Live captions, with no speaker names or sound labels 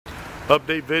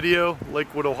Update video,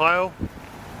 Lakewood, Ohio.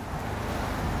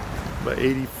 About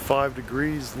 85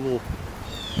 degrees, let's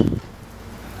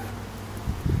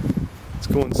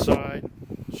go inside,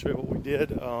 show you what we did.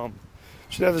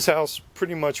 Should have this house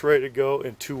pretty much ready to go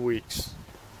in 2 weeks.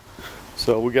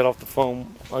 So we got off the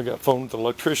phone, I got phone with the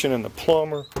electrician and the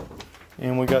plumber,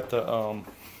 and we got the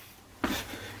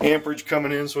amperage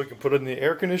coming in so we can put it in the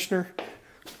air conditioner.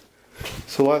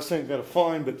 So last thing I got to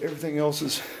find, but everything else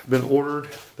has been ordered.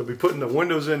 They'll be putting the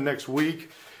windows in next week.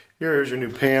 Here's your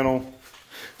new panel.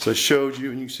 So I showed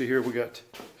you, and you can see here we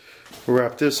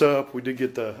wrapped this up. We did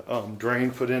get the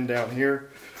drain put in down here.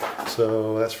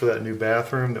 So that's for that new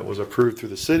bathroom that was approved through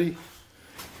the city.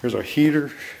 Here's our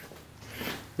heater.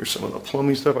 Here's some of the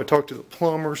plumbing stuff. I talked to the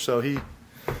plumber, so he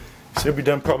said it'll be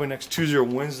done probably next Tuesday or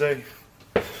Wednesday.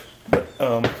 But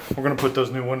we're going to put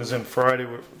those new windows in Friday.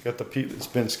 We got the people that's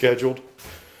been scheduled,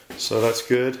 so that's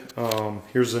good.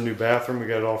 Here's the new bathroom. We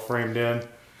got it all framed in,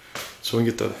 so we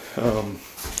can get the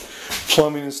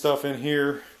plumbing and stuff in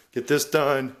here. Get this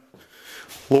done.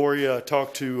 Lori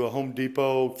talked to Home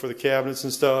Depot for the cabinets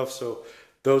and stuff, so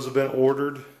those have been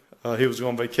ordered. He was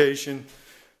going on vacation,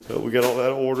 so we got all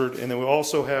that ordered, and then we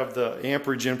also have the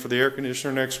amperage in for the air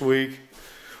conditioner next week.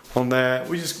 On that,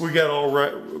 we got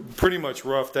all pretty much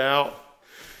roughed out,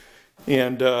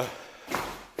 and we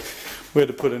had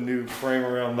to put a new frame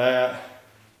around that,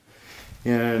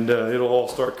 and it'll all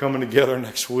start coming together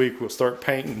next week. We'll start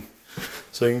painting,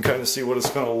 so you can kind of see what it's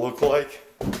going to look like.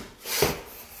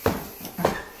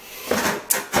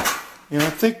 And I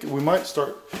think we might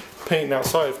start painting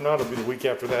outside. If not, it'll be the week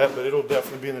after that, but it'll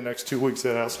definitely be in the next 2 weeks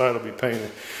that outside will be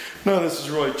painted. None of this has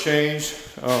really changed.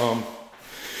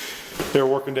 They're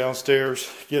working downstairs,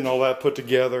 getting all that put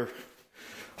together.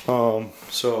 It's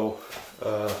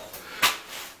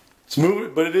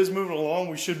moving, but it is moving along.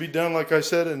 We should be done, like I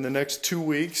said, in the next 2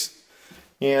 weeks.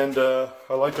 And I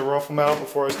like to rough them out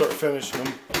before I start finishing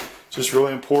them. It's just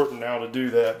really important now to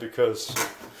do that because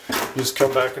you just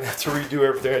come back and have to redo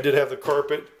everything. I did have the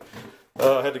carpet.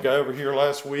 I had the guy over here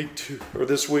this week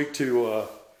to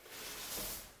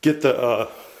get the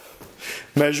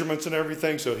measurements and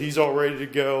everything, so he's all ready to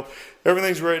go.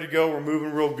 Everything's ready to go. We're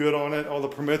moving real good on it. All the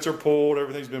permits are pulled.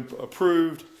 Everything's been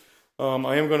approved.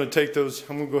 I am going to take those.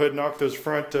 I'm going to go ahead and knock those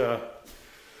front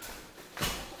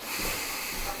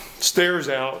stairs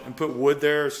out and put wood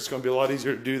there. It's just going to be a lot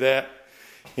easier to do that.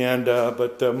 And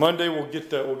but Monday we'll get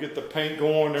the paint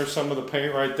going. There's some of the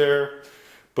paint right there,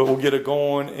 but we'll get it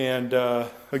going. And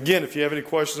again, if you have any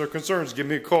questions or concerns, give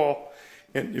me a call.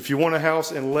 And if you want a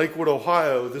house in Lakewood,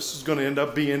 Ohio, this is going to end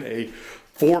up being a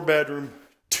 4-bedroom,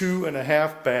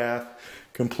 2.5 bath,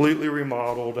 completely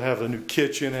remodeled. It has a new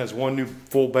kitchen, has one new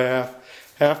full bath.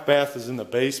 Half bath is in the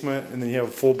basement, and then you have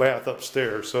a full bath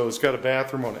upstairs. So it's got a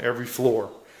bathroom on every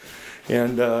floor,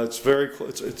 and it's very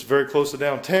close to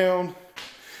downtown.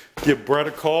 Give Brett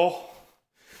a call.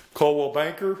 Caldwell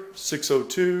Banker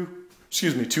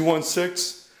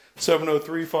 216-703-5740,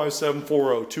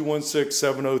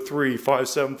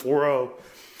 216-703-5740,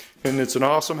 and it's an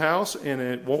awesome house, and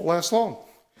it won't last long.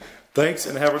 Thanks,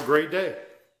 and have a great day.